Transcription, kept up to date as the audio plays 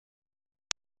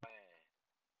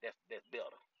That's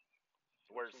better.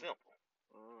 The word simple.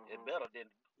 It's better than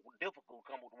difficult.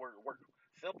 Come with the word work.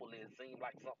 Simple is seem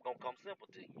like something gonna come simple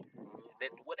to you.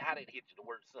 That what how that hit you? The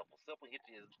word simple. Simple hit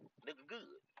you is nigga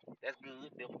good. That's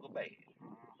good. Difficult bad.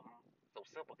 So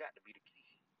simple got to be the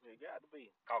key. It got to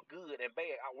be. Cause good and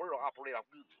bad, our world operate off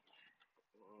good.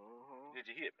 Did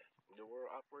you hear me? The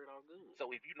word operate on good.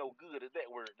 So if you know good is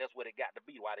that word, that's what it got to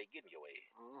be. Why they getting your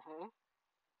ass?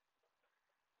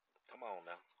 Come on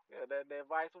now. Yeah, that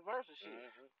vice versa shit.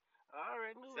 I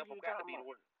already knew Simple you were got to talking be the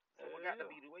about. word. Simple got to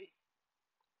be the way.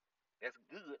 That's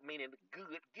good, meaning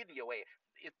good getting your ass.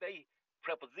 If they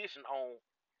preposition on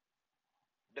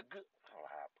the good, oh,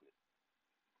 how I put it.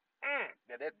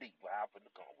 Now that's deep. How I put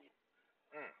the come with.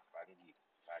 If I can get it.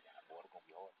 If I got it, boy, it's gonna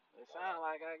be hard. It sounds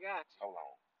like I got you. Hold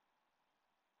on.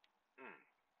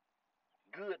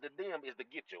 Good to them is to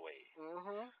get your ass.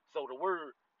 So the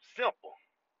word simple,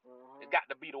 it got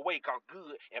to be the way, cause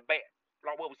good and bad.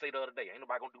 Like what we say the other day, ain't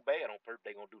nobody gonna do bad on purpose.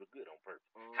 They gonna do the good on purpose.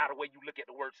 How the way you look at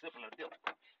the word simple and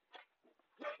difficult.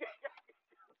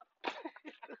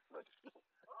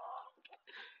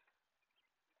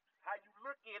 How you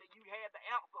look at it, you had the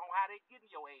answer on how they getting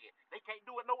your ass. They can't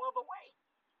do it no other way.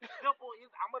 Simple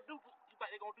is I'ma do. You think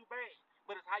they gonna do bad,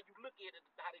 but it's how you look at it,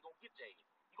 how they gonna get your ass.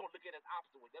 You gonna look at it as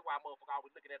opposite way. That's why motherfucker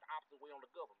always looking at the opposite way on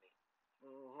the government.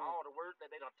 All the words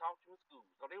that they done taught you in school.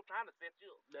 So they were trying to set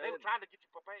you up. They were trying to get you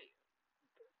prepared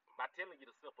by telling you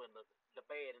the simple and the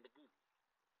bad and the good.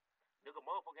 Nigga,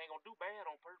 motherfucker ain't gonna do bad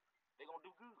on purpose. They gonna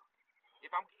do good.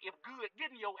 If good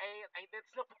getting your ass ain't that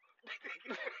simple.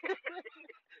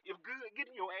 If good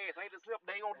getting your ass ain't that simple,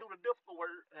 they ain't gonna do the difficult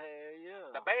word. Hell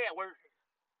yeah. The bad word.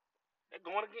 They're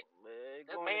going against.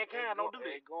 That mankind don't do that.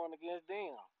 They going against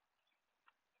them.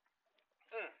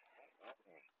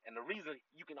 And the reason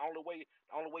you can the only way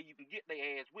you can get their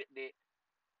ass with that,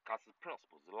 cause it's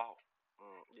principles, the law.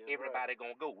 Everybody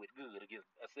gonna go with good against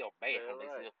self bad from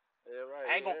themselves. Yeah, right.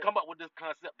 I ain't gonna come up with this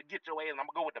concept to get your ass, and I'm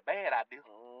gonna go with the bad idea.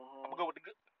 I'm gonna go with the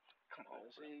good. Come on,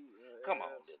 come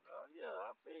on, nigga. Yeah,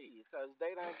 I feel you, cause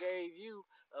they done gave you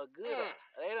a good.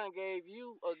 They done gave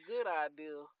you a good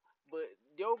idea, but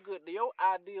your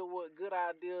idea, what good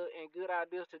idea and good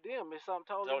ideas to them is something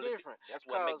totally different. That's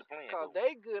what make the plan Cause go.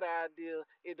 they good idea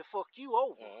is to fuck you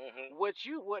over. What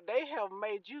they have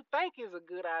made you think is a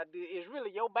good idea is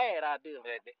really your bad idea.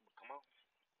 Come on.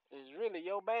 It's really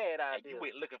your bad idea. And you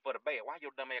went looking for the bad. Why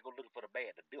your dumb ass go looking for the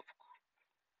bad, the difficult?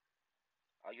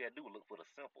 All you had to do was look for the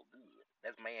simple good.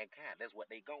 That's mankind. That's what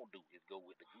they gonna do is go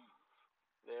with the good.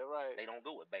 They're right. They don't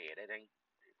go with bad. That ain't.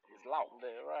 It's law.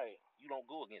 They're right. You don't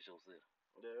go against yourself.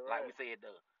 They're Like right. we said,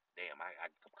 damn, I'm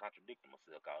contradicting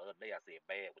myself. Cause the other day I said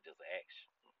bad was just an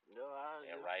action.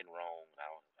 And right and wrong.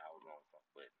 I was on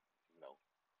something, but you know.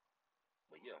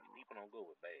 But yeah, people don't go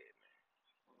with bad, man.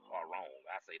 Or wrong.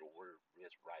 I say the word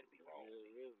is right to be wrong.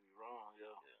 Yeah, it will be wrong,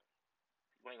 yeah.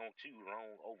 You ain't gonna choose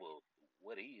wrong over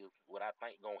what is, what I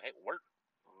think gonna work.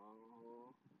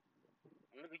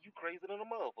 Nigga, you crazy than a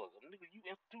motherfucker. Nigga, you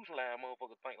institutionalized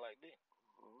motherfucker think like that.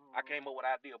 I came up with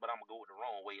an idea, but I'm gonna go with the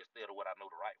wrong way instead of what I know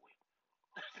the right way.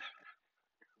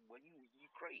 Well, you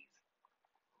crazy.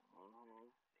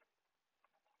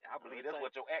 I believe that's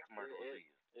what your axe murderer is.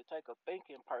 It take a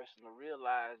thinking person to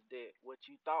realize that what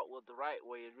you thought was the right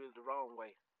way is really the wrong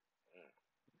way.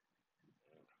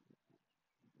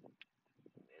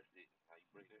 That's it. How you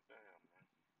break that down, man?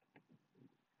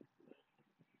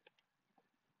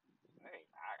 Hey,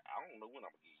 I don't know when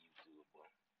I'm gonna get used to it,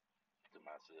 but to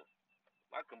myself.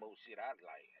 I come up with shit I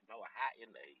like know hot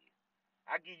in the head.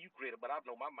 I give you credit, but I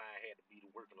know my mind had to be to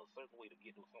work in a certain way to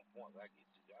get to some points I get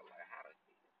to. I like how the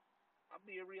hell. I'm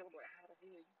being real. I'm like, how the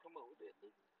hell you come up with that,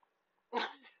 nigga?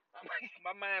 I'm like,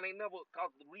 my mind ain't never.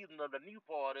 Cause the reason of the new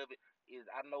part of it is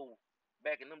I know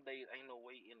back in them days ain't no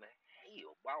way in the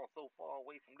hell. But I was so far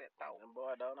away from that thought. And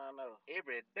boy, don't I know?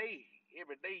 Every day,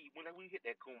 when we hit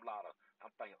that cum laude,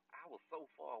 I'm thinking I was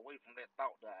so far away from that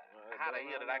thought that how the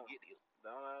hell did I get here?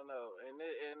 Don't I know? And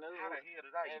how the hell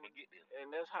did I even get this?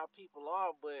 And that's how people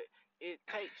are, but it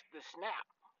takes the snap.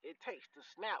 It takes the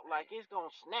snap, like it's gonna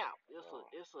snap. It's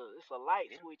a light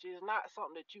switch. It's not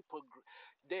something that it's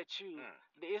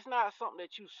not something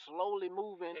that you slowly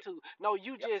move into. No,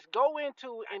 you just go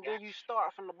into it and then you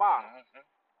start from the bottom.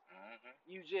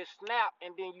 You just snap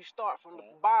and then you start from the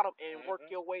bottom and work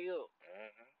your way up.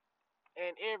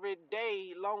 And every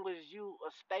day, long as you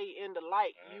stay in the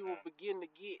light, you will begin to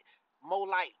get more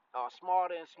light, or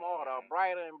smarter and smarter, or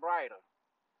brighter and brighter,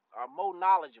 or more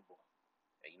knowledgeable.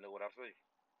 And you know what I say?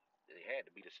 It had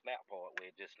to be the snap part where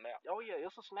it just snapped. Oh yeah,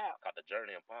 it's a snap. Called the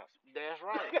journey impossible. That's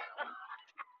right.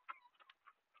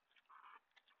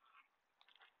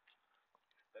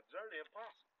 The journey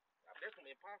impossible. That's some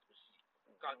impossible shit.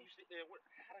 Cause you sit there and work,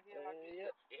 how the hell I get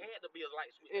Yeah. It had to be a light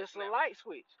switch. It's a light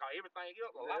switch. Cause everything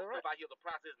else, a lot of stuff out here, the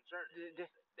process and journey.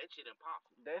 That shit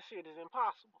impossible. That shit is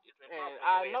impossible. It's impossible. And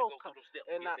I know,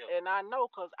 I know,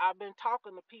 cause I've been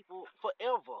talking to people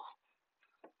forever,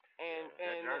 and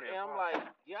I'm like,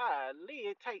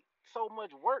 it takes so much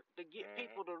work to get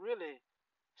people to really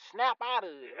snap out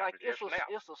of it. Like it's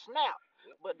a snap.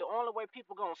 Yep. But the only way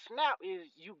people gonna snap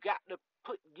is you got to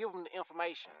give them the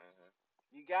information.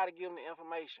 You got to give them the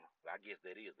information. I guess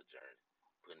that is the journey.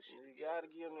 You got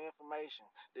to give them the information.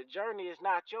 The journey is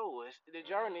not yours. The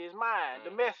journey is mine,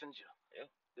 the messenger. Yeah.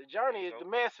 The journey is the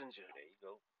messenger. There you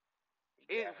go.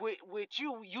 With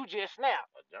you, you just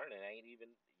snap. A journey ain't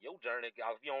even your journey. If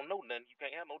you don't know nothing, you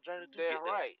can't have no journey to get there.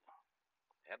 Right.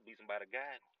 Have to be somebody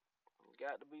guiding.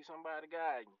 Got to be somebody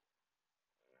guiding.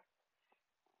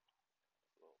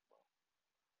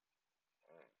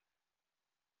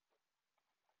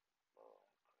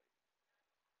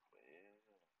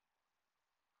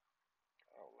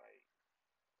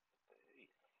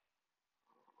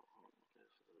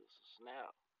 It's a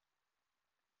snap.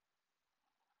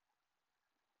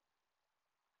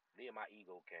 Then my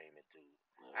ego came into.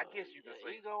 I guess you could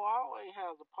say ego always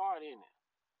has a part in it.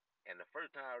 And the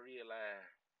first time I realized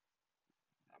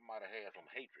I might have had some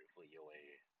hatred for your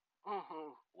ass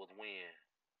was when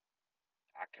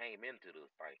I came into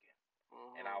this thinking,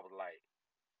 and I was like,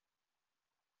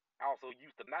 I was so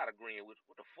used to not agreeing with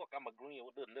what the fuck I'm agreeing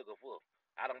with this nigga for.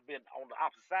 I done been on the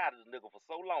opposite side of this nigga for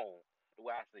so long, the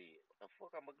way I said, what the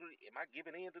fuck I'm agreeing? Am I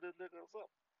giving in to this nigga or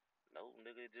something? No,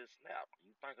 nigga, it just snapped.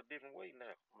 You think a different way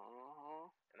now.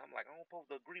 And I'm like, I don't supposed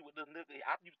to agree with this nigga.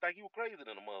 I used to think he was crazy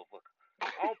than a motherfucker.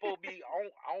 I don't supposed to be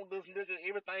on this nigga.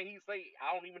 Everything he say,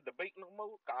 I don't even debate no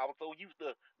more. Cause I was so used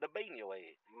to debating your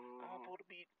ass. I don't supposed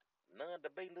to be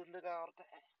non-debating this nigga all the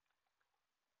time.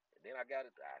 And then I got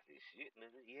it. I said, shit,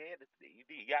 nigga, he had it. He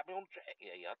did. He got me on the track.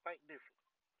 Yeah, I think different.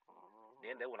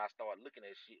 Then that when I started looking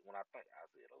at shit, when I said,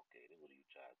 okay, this is what you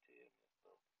try to tell me and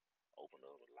stuff. Open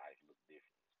up, life look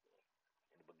different and stuff.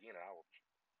 In the beginning, I was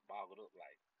boggled up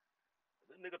like,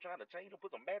 this nigga trying to change him,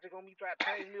 put some magic on me, try to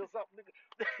change me or something, nigga.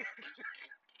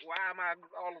 Why am I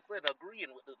all of a sudden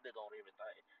agreeing with this nigga on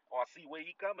everything? Or see where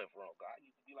he coming from? God, I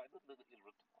used to be like, this nigga is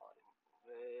retarded.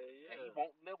 And he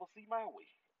won't never see my way.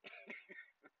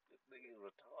 This nigga is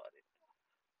retarded.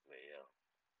 Well,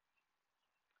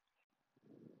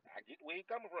 I get where he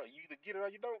coming from. You either get it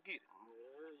or you don't get it.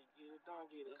 Yeah, you get it,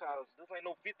 don't get it. Cause this ain't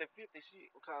no 50-50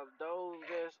 shit. Because those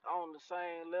that's on the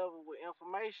same level with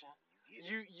information,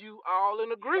 you all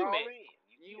in agreement.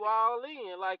 You all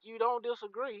in. Like you don't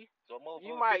disagree. So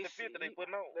you might 50-50 they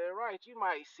putting on. They're right. You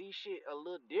might see shit a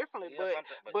little differently,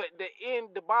 but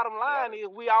the bottom line is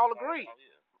we all agree.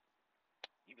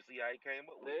 You can see how he came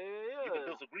up with it. You can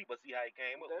disagree, but see how he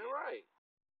came up with it. They're right.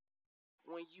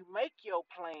 When you make your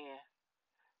plan,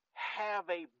 have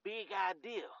a big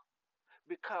idea.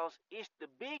 Because it's the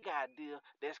big idea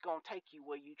that's gonna take you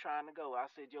where you trying to go.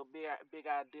 I said your big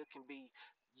idea can be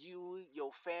you,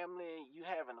 your family, you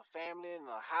having a family and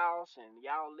a house, and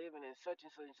y'all living in such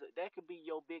and such. That could be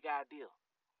your big idea.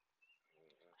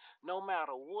 No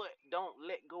matter what, don't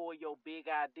let go of your big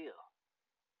idea.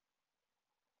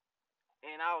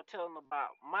 And I was telling them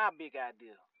about my big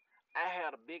idea. I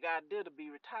had a big idea to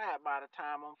be retired by the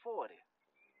time I'm 40,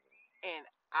 and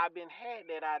I've been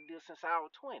had that idea since I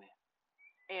was 20.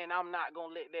 And I'm not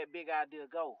gonna let that big idea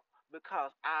go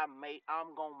because I'm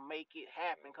gonna make it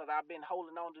happen because I've been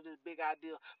holding on to this big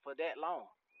idea for that long.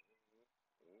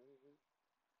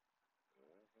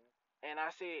 And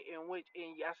I said,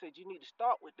 I said you need to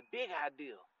start with the big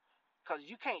idea, cause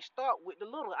you can't start with the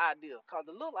little idea, cause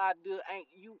the little idea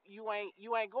ain't you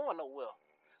ain't going nowhere.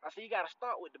 I said you gotta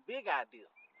start with the big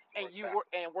idea, and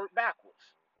work backwards.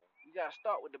 You gotta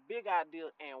start with the big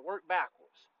idea and work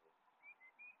backwards.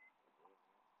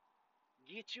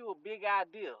 Get you a big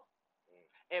idea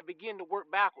and begin to work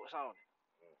backwards on it.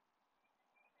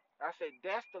 I said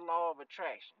that's the law of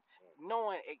attraction.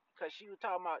 Knowing it, cause she was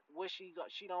talking about what she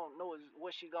don't know is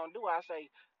what she gonna do. I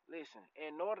say, listen,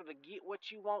 in order to get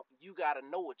what you want, you gotta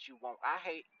know what you want.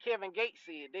 Kevin Gates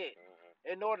said that.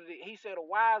 He said a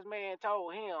wise man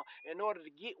told him, in order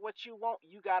to get what you want,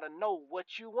 you gotta know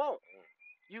what you want.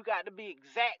 You got to be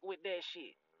exact with that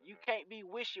shit. You can't be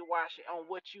wishy-washy on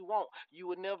what you want. You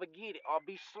will never get it, or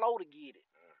be slow to get it,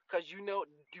 cause you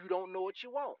don't know what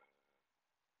you want.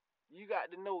 You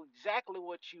got to know exactly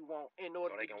what you want in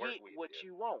order to get what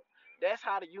you want. That's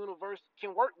how the universe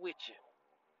can work with you.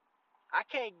 I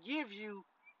can't aid you.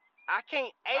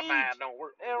 My mind don't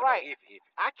work. Right.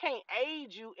 I can't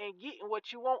aid you in getting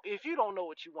what you want if you don't know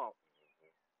what you want.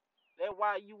 That's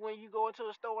why when you go into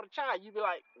a store with a child, you be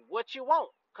like, what you want?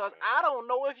 Because I don't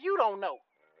know if you don't know.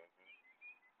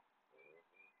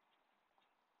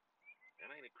 And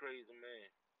ain't it crazy, man,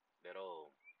 that all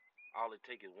it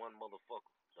take is one motherfucker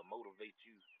to motivate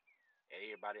you. And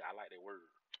everybody, I like that word.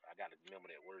 I got to remember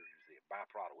that word you said.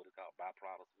 Byproduct. What is it called?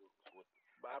 Byproduct. What?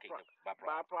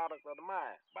 Byproduct of the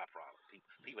mind. Byproduct.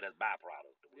 People that's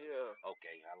byproduct. Yeah.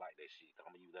 Okay, I like that shit.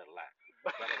 I'm gonna use that a lot.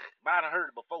 I done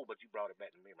heard it before, but you brought it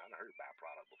back to memory. I done heard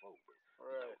byproduct before, but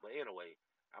right. But anyway,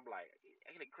 I'm like,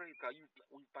 ain't it crazy? Cause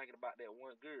we thinking about that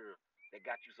one girl that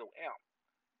got you so amped.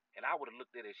 And I would have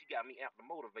looked at it. She got me amped to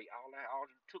motivate. All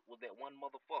it took was that one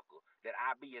motherfucker that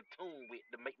I be in tune with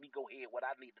to make me go ahead what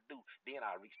I need to do. Then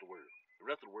I reach the world. The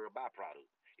rest of the world byproduct.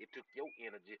 It took your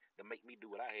energy to make me do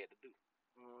what I had to do.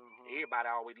 Everybody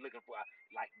always looking for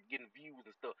like getting views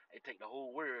and stuff. It take the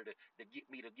whole world to get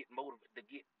me to get motivated to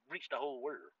reach the whole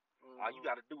world. All you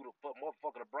got to do to put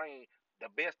motherfucker to brain the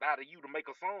best out of you to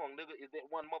make a song, nigga, is that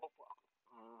one motherfucker.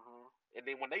 And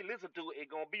then when they listen to it,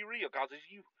 it gonna be real cause it's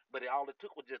you. But all it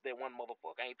took was just that one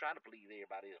motherfucker. I ain't trying to please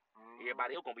everybody else.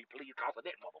 Everybody else gonna be pleased cause of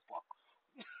that motherfucker.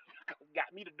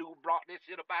 Got me to brought this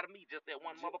shit up out of me, just that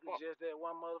one motherfucker. Just that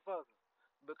one motherfucker.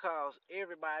 Because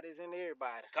everybody's in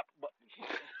everybody. Come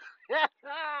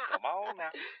on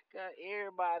now. Cause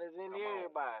everybody's in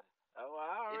everybody.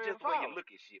 Oh, it's just the way you look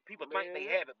at shit. People think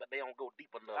they have it, but they don't go deep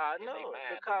enough in their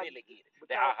mind to really get it.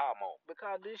 That aha moment.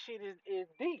 Because this shit is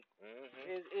deep.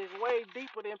 It's way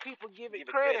deeper than people give it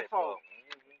credit for.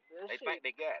 They think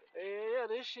they got it. Yeah,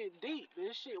 this shit deep.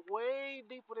 This shit way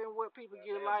deeper than what people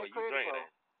give life credit for.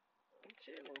 I'm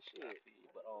chilling, shit.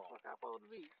 But what the fuck I supposed to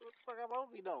be? What the fuck I supposed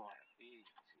to be doing?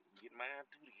 Get mine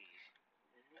too, these.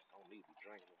 I don't need to be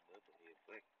drinking them up in here,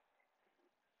 fuck.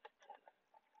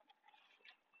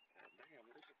 Damn,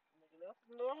 nigga.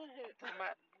 Talking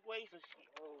about ways and shit.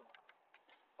 Oh,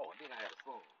 and then I had a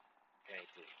song. Came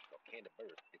to Candy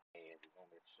Bird, thick hands is on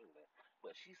that shoulder.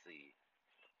 But she said,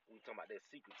 we talking about that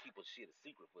secret, people shit a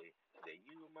secret for you. That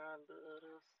you my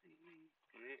little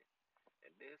secret.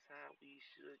 And that's how we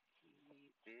should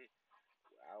keep it.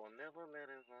 I will never let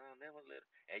it go, never let it.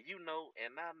 And you know,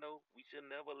 and I know, we should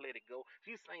never let it go.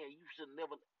 She's saying you should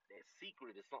never. That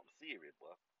secret is something serious,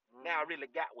 boy. Now I really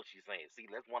got what she's saying. See,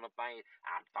 that's one of the things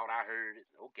I thought I heard it.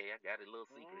 Okay, I got a little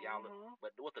secret, y'all.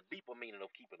 But what's the deeper meaning of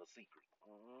keeping a secret?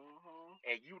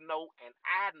 And you know, and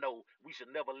I know, we should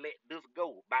never let this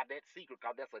go by that secret,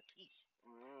 cause that's a key.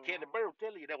 Candy Bird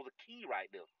tell you that was a key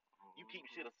right there. You keep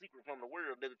shit a secret from the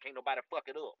world, nigga, can't nobody fuck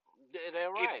it up. That's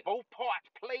right. If both parts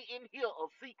play in here a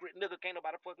secret, nigga, can't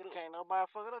nobody fuck it up. Can't nobody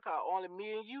fuck it up, cause only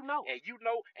me and you know. And you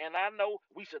know, and I know,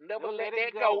 we should never let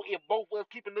that go if both of us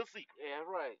keeping the secret. Yeah,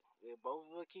 right. If both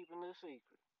of us keeping the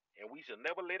secret. And we should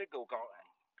never let it go, cause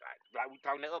like we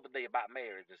talking the other day about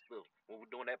marriage and stuff when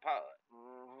we're doing that pod.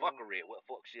 Fuckery, what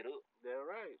fuck shit up. That's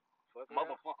right.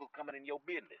 Motherfuckers coming in your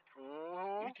business.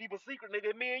 You keep a secret,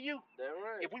 nigga, me and you. That's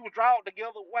right. If we were drawed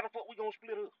together, why the fuck we gonna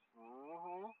split up?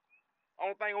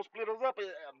 Only thing gonna split us up is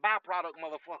a byproduct,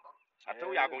 motherfucker. I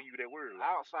told y'all gonna use that word.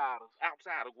 Outsiders.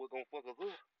 Outsiders what gonna fuck us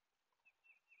up.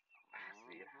 I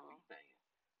said, damn.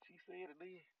 She said it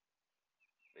then.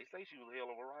 They say she was a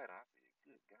hell of a writer. I said,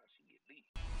 good God, she get deep.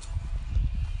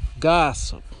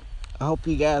 Gossip. I hope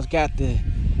you guys got the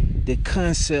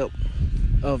concept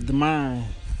of the mind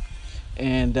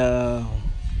and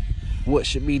what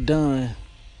should be done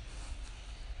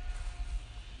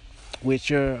with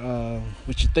your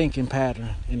thinking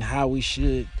pattern and how we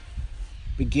should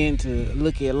begin to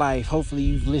look at life. Hopefully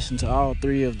you've listened to all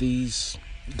 3 of these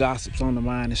gossips on the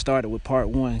mind and started with part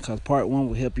 1, because part 1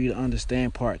 will help you to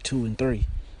understand part 2 and 3.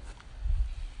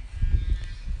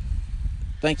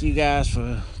 Thank you guys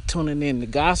for tuning in to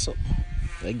Gossip.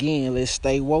 Again, let's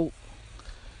stay woke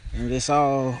and let's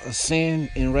all ascend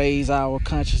and raise our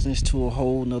consciousness to a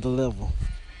whole nother level.